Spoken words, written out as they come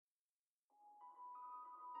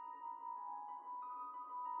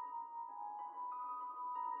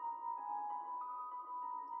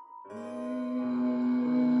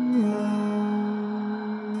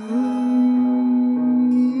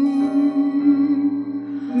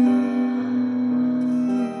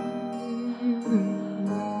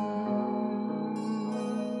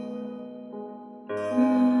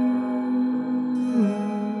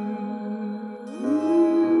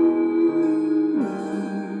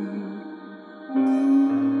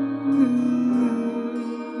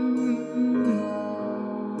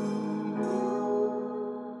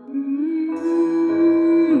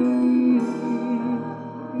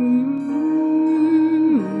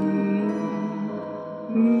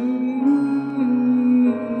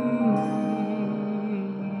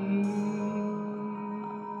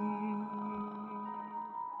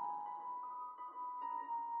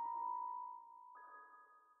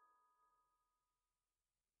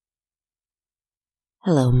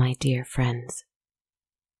Hello, my dear friends.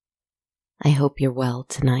 I hope you're well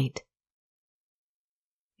tonight.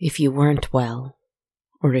 If you weren't well,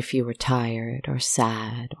 or if you were tired, or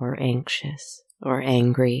sad, or anxious, or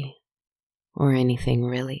angry, or anything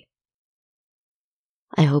really,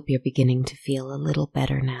 I hope you're beginning to feel a little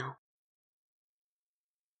better now.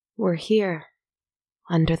 We're here,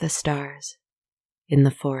 under the stars, in the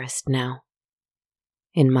forest now,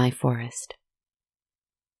 in my forest.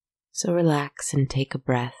 So relax and take a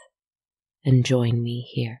breath and join me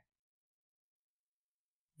here.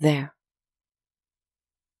 There.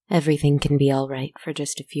 Everything can be all right for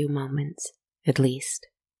just a few moments, at least,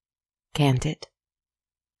 can't it?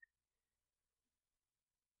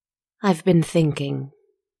 I've been thinking,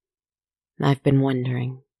 I've been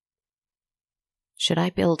wondering, should I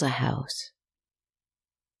build a house?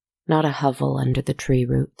 Not a hovel under the tree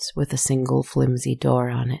roots with a single flimsy door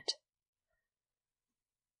on it.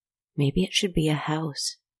 Maybe it should be a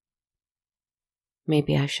house.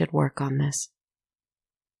 Maybe I should work on this.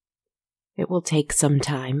 It will take some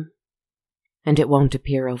time, and it won't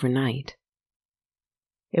appear overnight.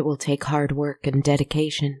 It will take hard work and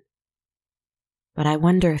dedication. But I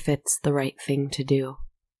wonder if it's the right thing to do.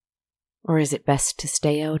 Or is it best to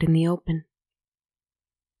stay out in the open?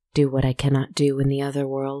 Do what I cannot do in the other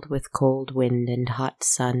world with cold wind and hot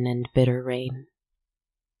sun and bitter rain.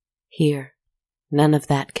 Here, none of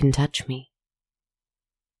that can touch me.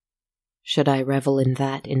 Should I revel in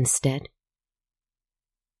that instead?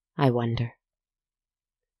 I wonder.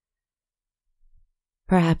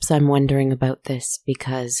 Perhaps I'm wondering about this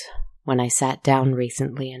because when I sat down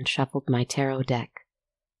recently and shuffled my tarot deck,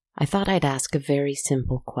 I thought I'd ask a very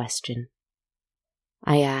simple question.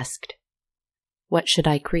 I asked, what should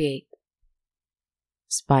I create?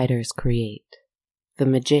 Spiders create. The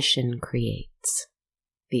magician creates.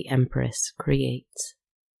 The Empress creates.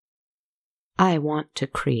 I want to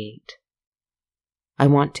create. I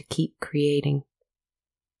want to keep creating.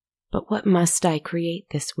 But what must I create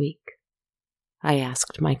this week? I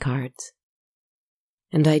asked my cards.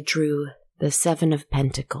 And I drew the 7 of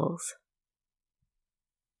Pentacles.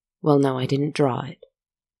 Well, no, I didn't draw it.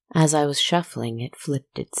 As I was shuffling, it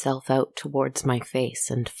flipped itself out towards my face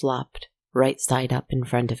and flopped right side up in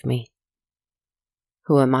front of me.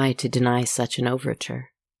 Who am I to deny such an overture?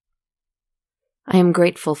 I am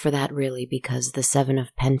grateful for that really because the 7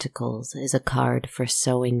 of Pentacles is a card for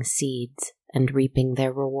sowing seeds and reaping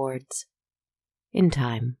their rewards. In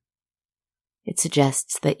time. It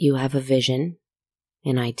suggests that you have a vision,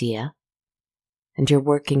 an idea, and you're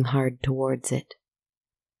working hard towards it.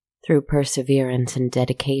 Through perseverance and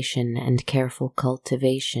dedication and careful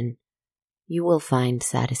cultivation, you will find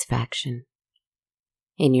satisfaction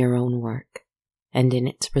in your own work and in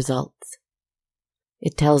its results.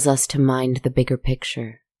 It tells us to mind the bigger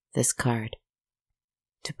picture, this card.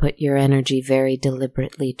 To put your energy very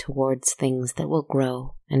deliberately towards things that will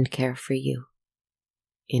grow and care for you.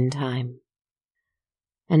 In time.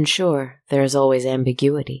 And sure, there is always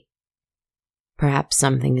ambiguity. Perhaps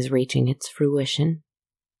something is reaching its fruition,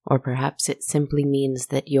 or perhaps it simply means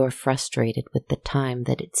that you're frustrated with the time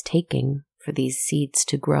that it's taking for these seeds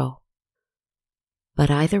to grow. But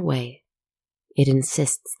either way, it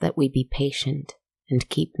insists that we be patient and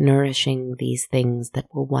keep nourishing these things that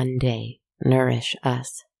will one day nourish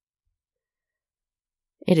us.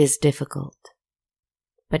 It is difficult,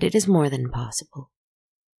 but it is more than possible.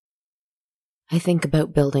 I think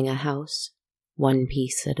about building a house, one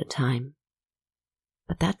piece at a time,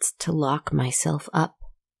 but that's to lock myself up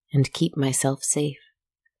and keep myself safe.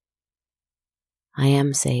 I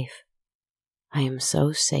am safe. I am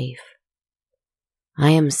so safe.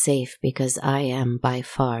 I am safe because I am by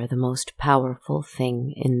far the most powerful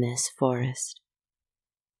thing in this forest.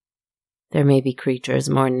 There may be creatures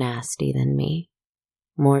more nasty than me,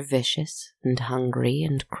 more vicious and hungry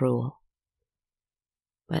and cruel.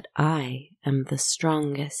 But I am the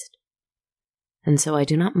strongest, and so I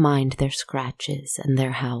do not mind their scratches and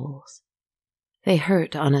their howls. They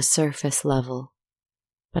hurt on a surface level,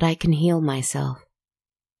 but I can heal myself.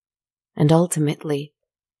 And ultimately,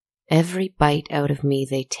 every bite out of me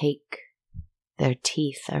they take, their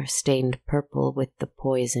teeth are stained purple with the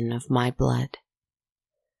poison of my blood.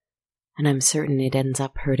 And I'm certain it ends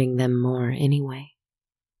up hurting them more anyway.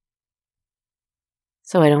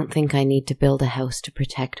 So I don't think I need to build a house to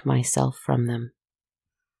protect myself from them.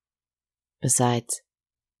 Besides,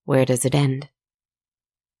 where does it end?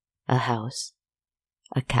 A house,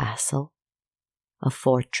 a castle, a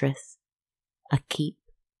fortress, a keep,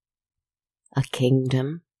 a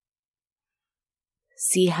kingdom.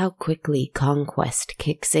 See how quickly conquest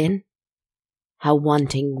kicks in? How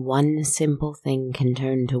wanting one simple thing can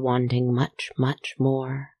turn to wanting much, much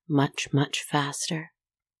more, much, much faster.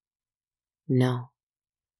 No.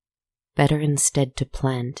 Better instead to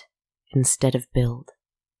plant instead of build.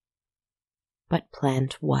 But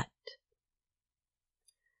plant what?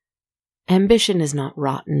 Ambition is not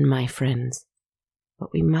rotten, my friends,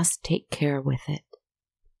 but we must take care with it.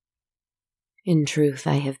 In truth,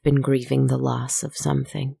 I have been grieving the loss of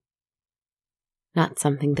something. Not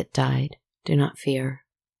something that died, do not fear,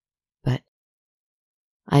 but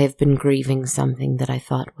I have been grieving something that I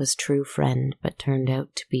thought was true friend but turned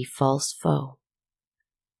out to be false foe.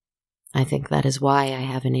 I think that is why I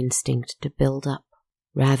have an instinct to build up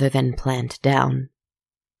rather than plant down.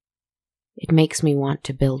 It makes me want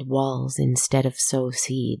to build walls instead of sow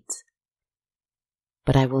seeds.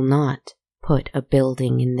 But I will not put a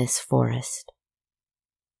building in this forest.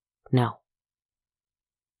 No.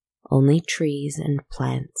 Only trees and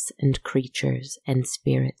plants and creatures and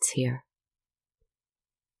spirits here.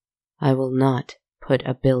 I will not put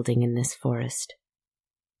a building in this forest.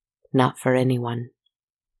 Not for anyone.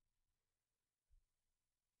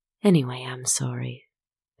 Anyway, I'm sorry.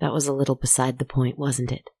 That was a little beside the point,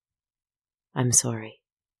 wasn't it? I'm sorry.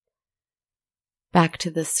 Back to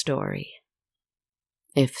the story.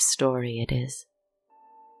 If story it is.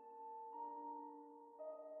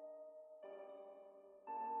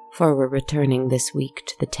 For we're returning this week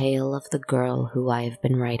to the tale of the girl who I have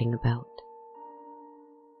been writing about.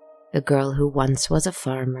 The girl who once was a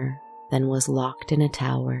farmer, then was locked in a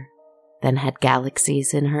tower, then had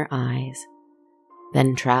galaxies in her eyes,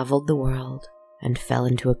 then traveled the world and fell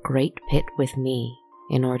into a great pit with me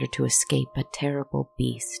in order to escape a terrible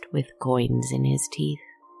beast with coins in his teeth.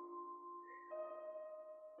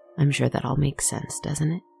 I'm sure that all makes sense,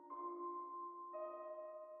 doesn't it?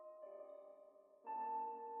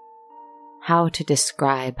 How to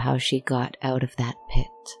describe how she got out of that pit?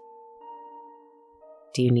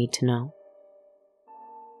 Do you need to know?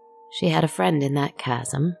 She had a friend in that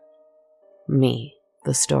chasm, me,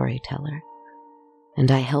 the storyteller, and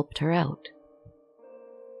I helped her out.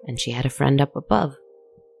 And she had a friend up above,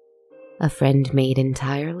 a friend made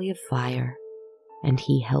entirely of fire, and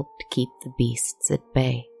he helped keep the beasts at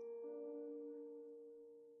bay.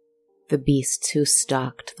 The beasts who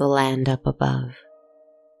stalked the land up above,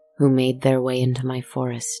 who made their way into my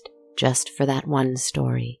forest just for that one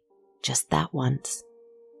story, just that once,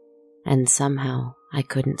 and somehow I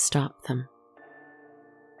couldn't stop them.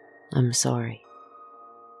 I'm sorry.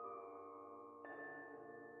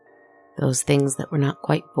 Those things that were not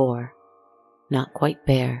quite boar, not quite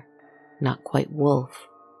bear, not quite wolf,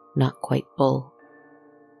 not quite bull,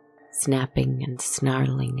 snapping and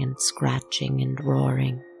snarling and scratching and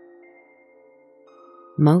roaring.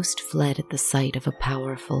 Most fled at the sight of a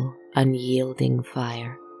powerful, unyielding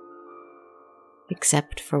fire.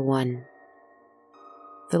 Except for one,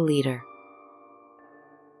 the leader.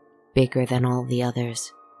 Bigger than all the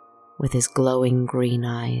others, with his glowing green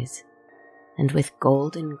eyes, and with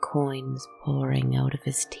golden coins pouring out of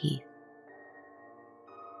his teeth.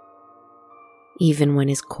 Even when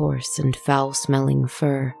his coarse and foul-smelling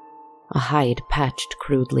fur, a hide patched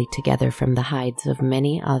crudely together from the hides of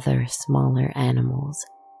many other smaller animals,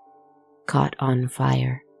 caught on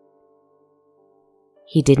fire.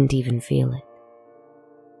 He didn't even feel it.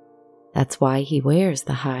 That's why he wears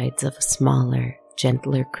the hides of smaller,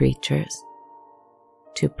 gentler creatures,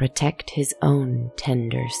 to protect his own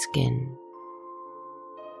tender skin.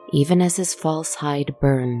 Even as his false hide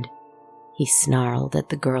burned, he snarled at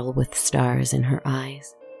the girl with stars in her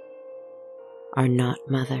eyes. Our not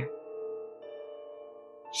mother.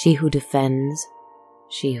 She who defends,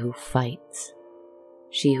 she who fights,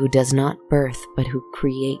 she who does not birth but who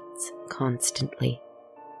creates constantly.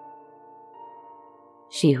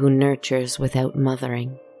 She who nurtures without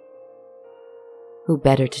mothering. Who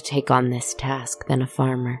better to take on this task than a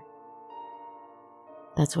farmer?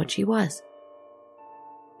 That's what she was.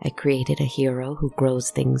 I created a hero who grows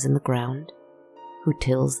things in the ground, who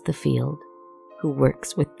tills the field, who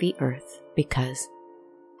works with the earth because,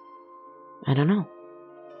 I don't know.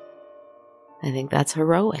 I think that's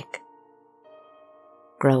heroic.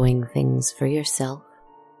 Growing things for yourself,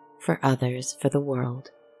 for others, for the world,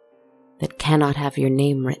 that cannot have your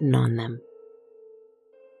name written on them.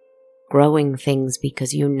 Growing things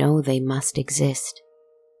because you know they must exist,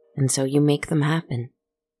 and so you make them happen.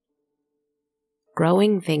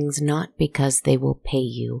 Growing things not because they will pay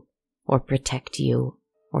you, or protect you,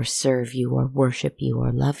 or serve you, or worship you,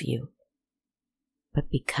 or love you,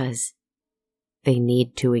 but because they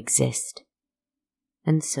need to exist.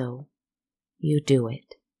 And so, you do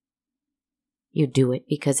it. You do it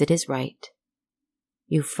because it is right.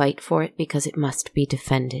 You fight for it because it must be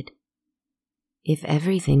defended. If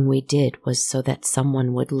everything we did was so that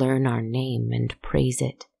someone would learn our name and praise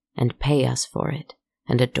it and pay us for it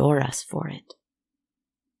and adore us for it,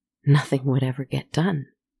 nothing would ever get done.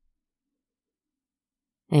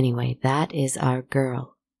 Anyway, that is our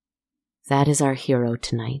girl. That is our hero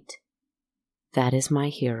tonight. That is my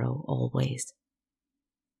hero always.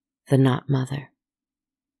 The Not Mother.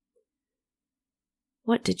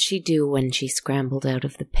 What did she do when she scrambled out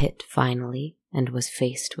of the pit finally and was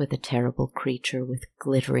faced with a terrible creature with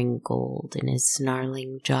glittering gold in his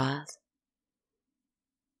snarling jaws?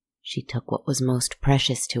 She took what was most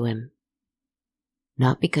precious to him,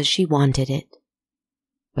 not because she wanted it,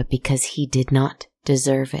 but because he did not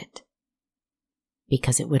deserve it,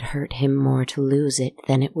 because it would hurt him more to lose it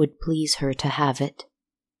than it would please her to have it.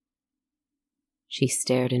 She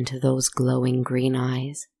stared into those glowing green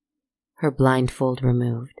eyes, her blindfold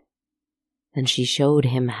removed, and she showed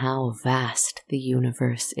him how vast the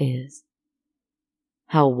universe is,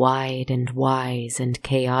 how wide and wise and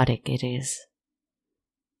chaotic it is.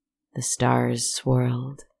 The stars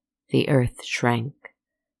swirled, the earth shrank,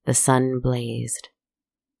 the sun blazed,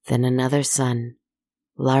 then another sun,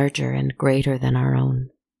 larger and greater than our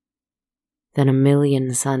own. Then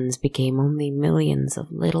 1,000,000 suns became only millions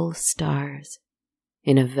of little stars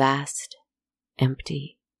in a vast,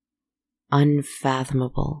 empty,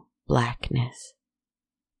 unfathomable blackness.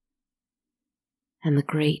 And the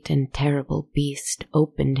great and terrible beast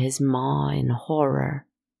opened his maw in horror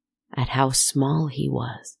at how small he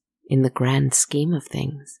was in the grand scheme of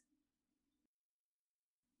things.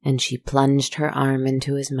 And she plunged her arm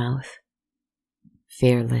into his mouth.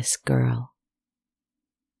 Fearless girl.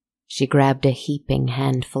 She grabbed a heaping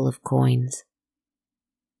handful of coins.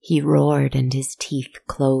 He roared and his teeth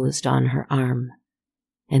closed on her arm,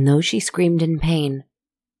 and though she screamed in pain,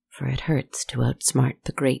 for it hurts to outsmart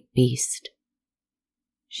the great beast,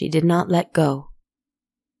 she did not let go.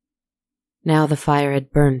 Now the fire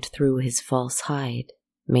had burnt through his false hide,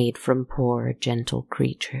 made from poor, gentle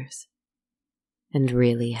creatures. And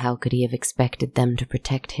really, how could he have expected them to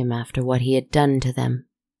protect him after what he had done to them?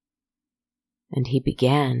 And he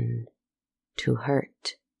began to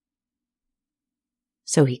hurt.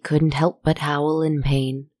 So he couldn't help but howl in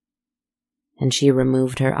pain. And she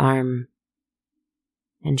removed her arm.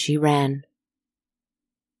 And she ran.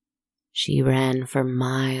 She ran for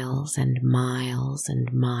miles and miles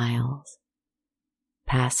and miles.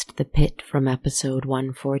 Past the pit from episode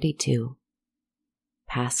 142.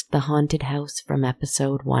 Past the haunted house from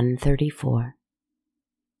episode 134.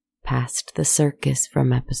 Past the circus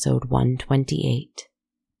from episode 128.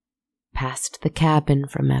 Past the cabin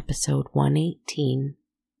from episode 118.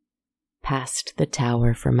 Past the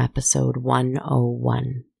tower from episode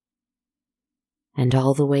 101. And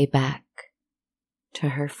all the way back to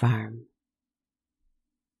her farm.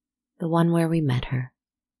 The one where we met her.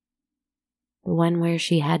 The one where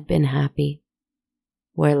she had been happy,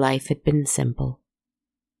 where life had been simple.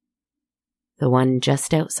 The one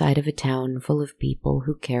just outside of a town full of people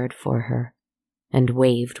who cared for her and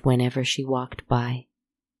waved whenever she walked by.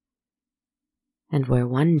 And where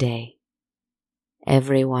one day,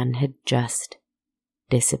 everyone had just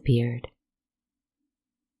disappeared.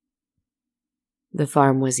 The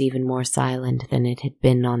farm was even more silent than it had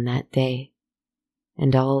been on that day,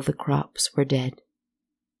 and all the crops were dead.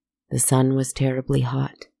 The sun was terribly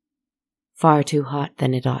hot, far too hot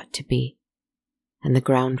than it ought to be, and the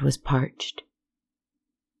ground was parched.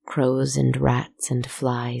 Crows and rats and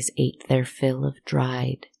flies ate their fill of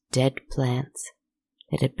dried, dead plants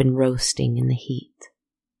that had been roasting in the heat.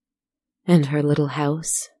 And her little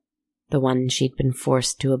house, the one she'd been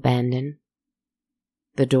forced to abandon,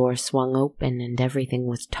 the door swung open and everything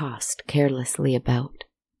was tossed carelessly about,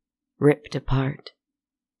 ripped apart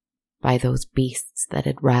by those beasts that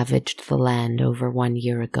had ravaged the land over 1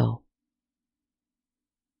 year ago.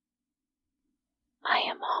 "I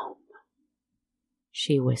am home,"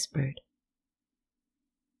 she whispered.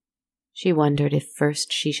 She wondered if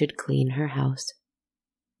first she should clean her house,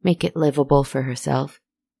 make it livable for herself.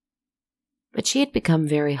 But she had become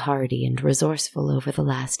very hardy and resourceful over the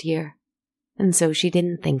last year, and so she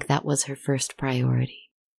didn't think that was her first priority.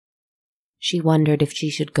 She wondered if she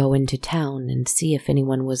should go into town and see if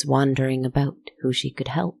anyone was wandering about who she could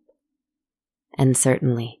help. And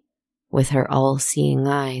certainly, with her all-seeing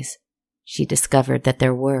eyes, she discovered that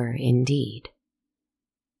there were indeed.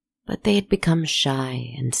 But they had become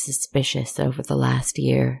shy and suspicious over the last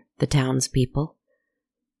year, the townspeople,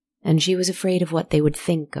 and she was afraid of what they would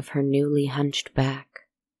think of her newly hunched back,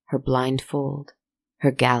 her blindfold, her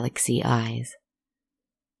galaxy eyes.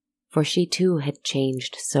 for she too had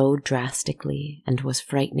changed so drastically and was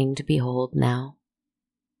frightening to behold now.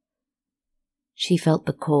 She felt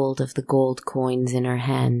the cold of the gold coins in her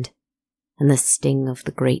hand and the sting of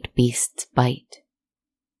the great beast's bite.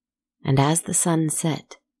 And as the sun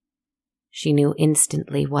set, she knew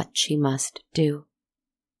instantly what she must do.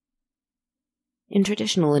 In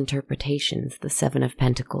traditional interpretations, the Seven of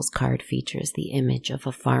Pentacles card features the image of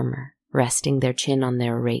a farmer resting their chin on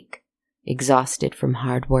their rake, exhausted from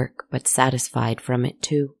hard work but satisfied from it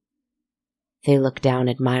too. They look down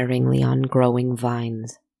admiringly on growing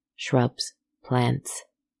vines, shrubs, plants,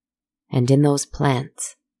 and in those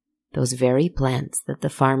plants, those very plants that the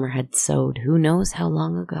farmer had sowed who knows how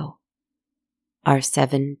long ago, are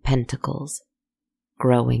 7 pentacles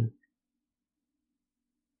growing.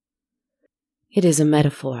 It is a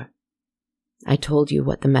metaphor. I told you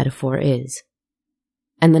what the metaphor is.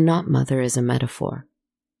 And the Knot Mother is a metaphor.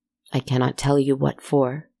 I cannot tell you what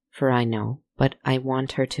for I know, but I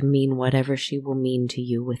want her to mean whatever she will mean to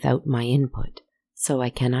you without my input, so I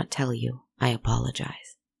cannot tell you. I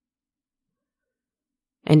apologize.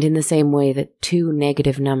 And in the same way that 2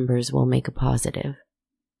 negative numbers will make a positive,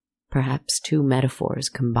 perhaps 2 metaphors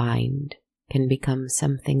combined can become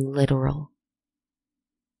something literal.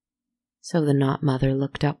 So the Knot Mother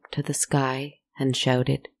looked up to the sky and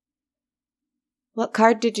shouted, "What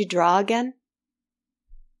card did you draw again?"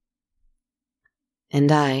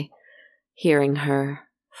 And I, hearing her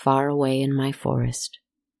far away in my forest,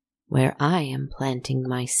 where I am planting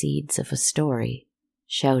my seeds of a story,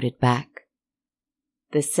 shouted back,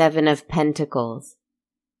 "The 7 of Pentacles."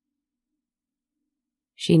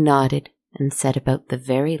 She nodded and set about the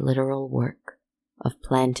very literal work of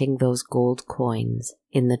planting those gold coins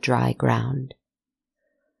in the dry ground.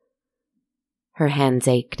 Her hands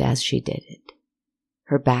ached as she did it.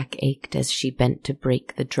 Her back ached as she bent to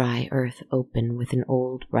break the dry earth open with an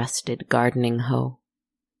old rusted gardening hoe.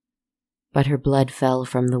 But her blood fell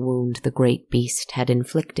from the wound the great beast had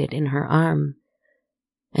inflicted in her arm,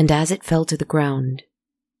 and as it fell to the ground,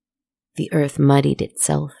 the earth muddied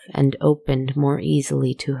itself and opened more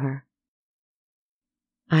easily to her.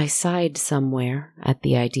 I sighed somewhere at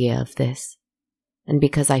the idea of this, and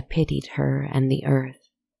because I pitied her and the earth,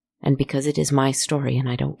 and because it is my story and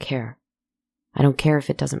I don't care. I don't care if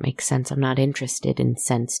it doesn't make sense. I'm not interested in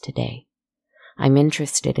sense today. I'm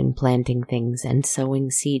interested in planting things and sowing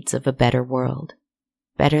seeds of a better world.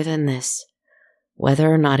 Better than this. Whether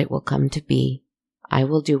or not it will come to be, I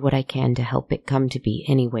will do what I can to help it come to be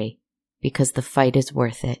anyway, because the fight is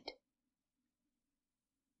worth it.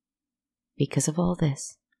 Because of all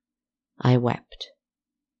this, I wept.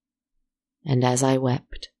 And as I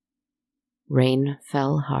wept, rain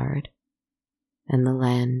fell hard, and the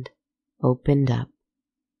land opened up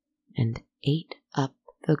and ate up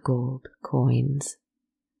the gold coins.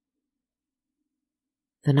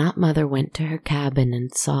 The Knot Mother went to her cabin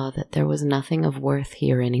and saw that there was nothing of worth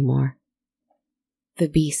here anymore. The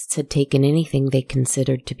beasts had taken anything they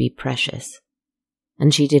considered to be precious,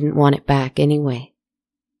 and she didn't want it back anyway.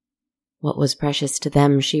 What was precious to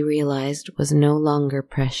them, she realized, was no longer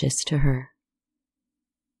precious to her.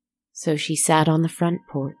 So she sat on the front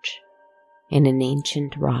porch in an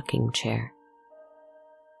ancient rocking chair.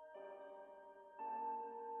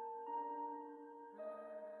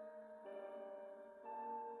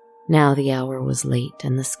 Now the hour was late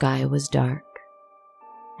and the sky was dark,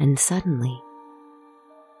 and suddenly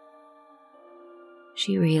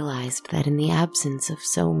she realized that in the absence of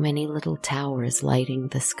so many little towers lighting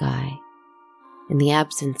the sky, in the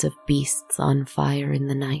absence of beasts on fire in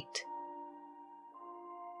the night,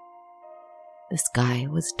 the sky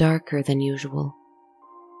was darker than usual,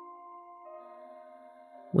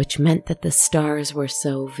 which meant that the stars were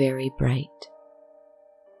so very bright.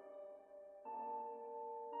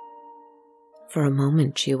 For a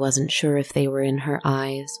moment she wasn't sure if they were in her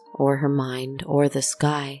eyes or her mind or the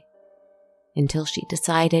sky, until she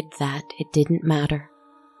decided that it didn't matter.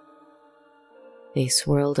 They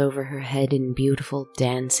swirled over her head in beautiful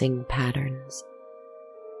dancing patterns.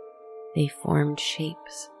 They formed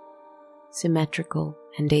shapes, symmetrical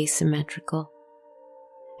and asymmetrical,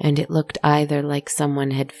 and it looked either like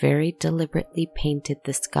someone had very deliberately painted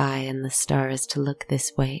the sky and the stars to look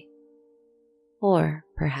this way, or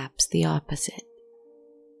perhaps the opposite.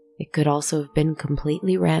 It could also have been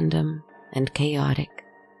completely random and chaotic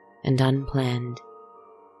and unplanned.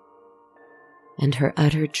 And her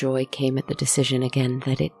utter joy came at the decision again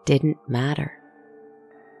that it didn't matter.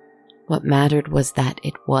 What mattered was that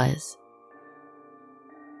it was.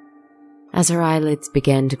 As her eyelids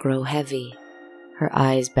began to grow heavy, her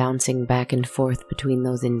eyes bouncing back and forth between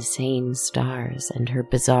those insane stars and her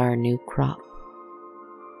bizarre new crop,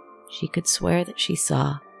 she could swear that she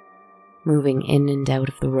saw, moving in and out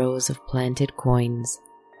of the rows of planted coins,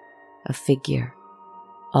 a figure,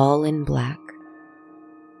 all in black,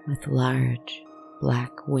 with large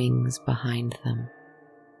black wings behind them.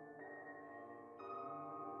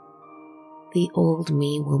 The old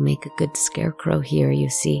me will make a good scarecrow here, you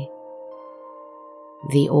see.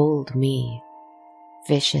 The old me,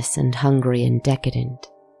 vicious and hungry and decadent,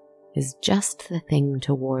 is just the thing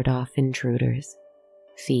to ward off intruders,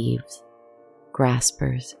 thieves,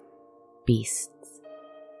 graspers, beasts.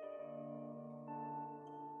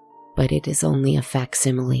 But it is only a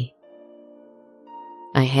facsimile.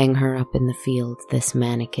 I hang her up in the field, this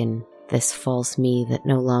mannequin, this false me that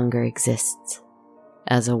no longer exists,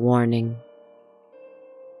 as a warning.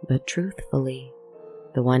 But truthfully,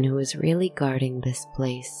 the one who is really guarding this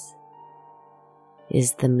place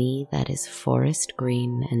is the me that is forest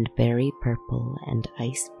green and berry purple and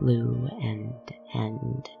ice blue and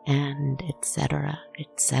etc.,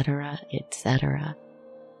 etc., etc.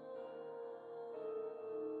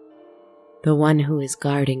 The one who is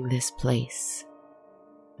guarding this place,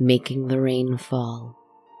 making the rain fall,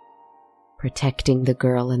 protecting the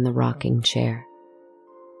girl in the rocking chair,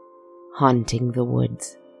 haunting the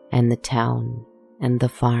woods and the town and the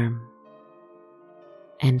farm,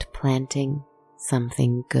 and planting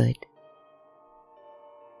something good.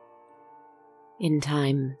 In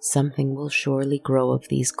time, something will surely grow of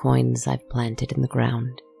these coins I've planted in the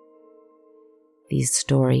ground. These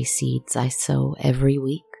story seeds I sow every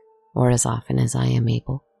week, or as often as I am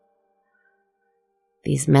able.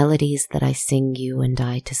 These melodies that I sing you and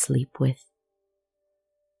I to sleep with.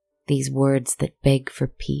 These words that beg for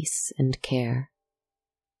peace and care.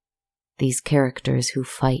 These characters who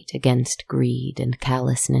fight against greed and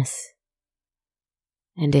callousness.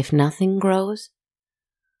 And if nothing grows,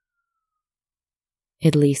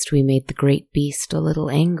 at least we made the great beast a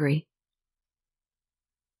little angry.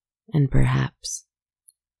 And perhaps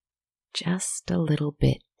just a little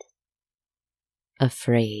bit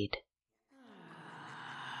afraid.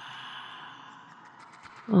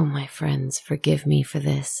 Oh, my friends, forgive me for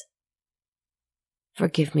this.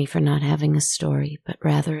 Forgive me for not having a story, but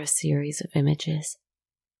rather a series of images.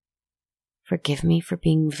 Forgive me for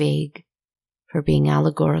being vague, for being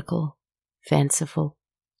allegorical, fanciful,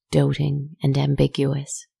 doting, and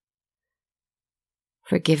ambiguous.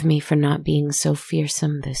 Forgive me for not being so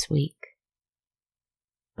fearsome this week.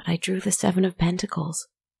 But I drew the 7 of Pentacles.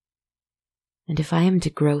 And if I am to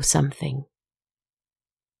grow something,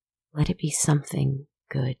 let it be something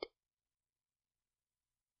good.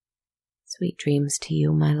 Sweet dreams to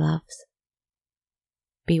you, my loves.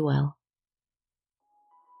 Be well.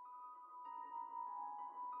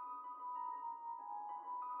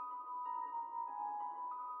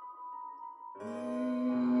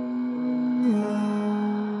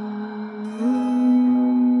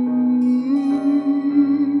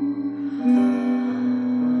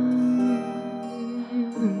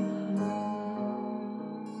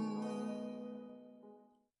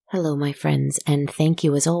 Hello, my friends, and thank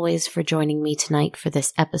you as always for joining me tonight for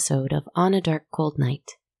this episode of On a Dark Cold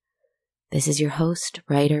Night. This is your host,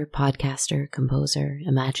 writer, podcaster, composer,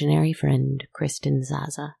 imaginary friend, Kristen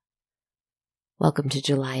Zaza. Welcome to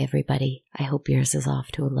July, everybody. I hope yours is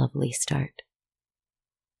off to a lovely start.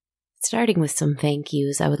 Starting with some thank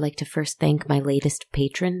yous, I would like to first thank my latest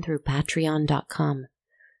patron through patreon.com.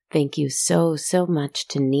 Thank you so much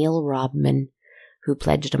to Neil Robman, who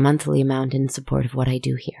pledged a monthly amount in support of what I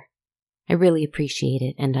do here. I really appreciate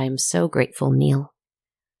it, and I am so grateful, Neil.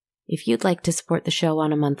 If you'd like to support the show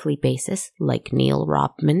on a monthly basis, like Neil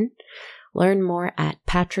Robman, learn more at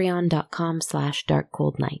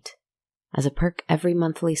patreon.com/darkcoldnight. As a perk, every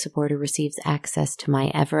monthly supporter receives access to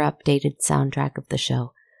my ever-updated soundtrack of the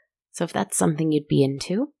show. So if that's something you'd be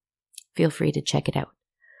into, feel free to check it out.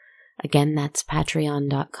 Again, that's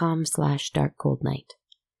patreon.com/darkcoldnight.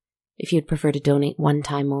 If you'd prefer to donate one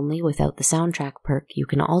time only without the soundtrack perk, you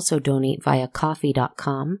can also donate via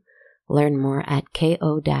ko-fi.com. Learn more at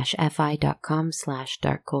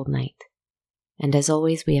ko-fi.com/darkcoldnight. And as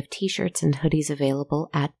always, we have t-shirts and hoodies available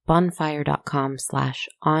at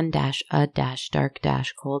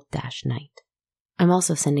bonfire.com/on-a-dark-cold-night. I'm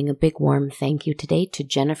also sending a big warm thank you today to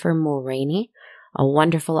Jennifer Mulraney, a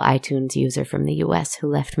wonderful iTunes user from the US who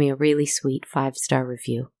left me a really sweet 5-star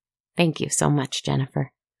review. Thank you so much,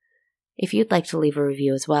 Jennifer. If you'd like to leave a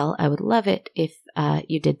review as well, I would love it if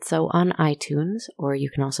you did so on iTunes, or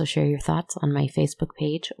you can also share your thoughts on my Facebook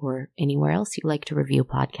page or anywhere else you like to review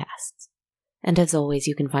podcasts. And as always,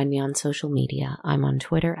 you can find me on social media. I'm on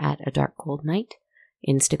Twitter at A Dark Cold Night,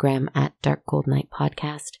 Instagram at Dark Cold Night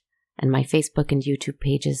Podcast, and my Facebook and YouTube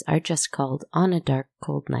pages are just called On a Dark,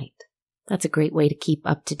 Cold Night. That's a great way to keep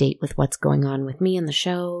up to date with what's going on with me and the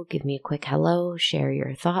show, give me a quick hello, share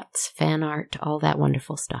your thoughts, fan art, all that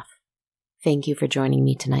wonderful stuff. Thank you for joining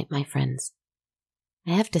me tonight, my friends.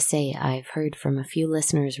 I have to say, I've heard from a few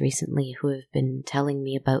listeners recently who have been telling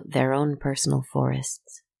me about their own personal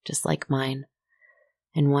forests, just like mine.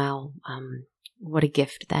 And wow, what a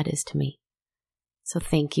gift that is to me. So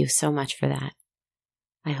thank you so much for that.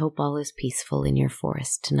 I hope all is peaceful in your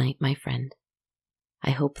forest tonight, my friend.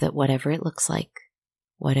 I hope that whatever it looks like,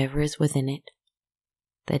 whatever is within it,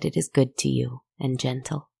 that it is good to you and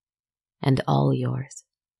gentle, and all yours.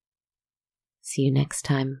 See you next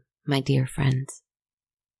time, my dear friends.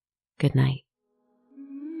 Good night.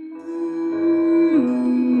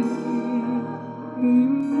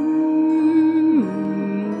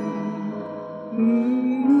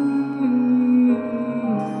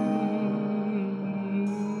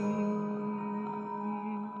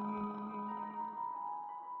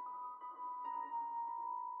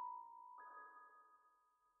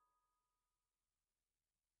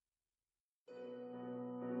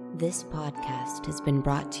 This podcast has been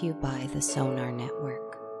brought to you by the Sonar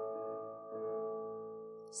Network.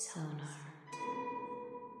 Sonar.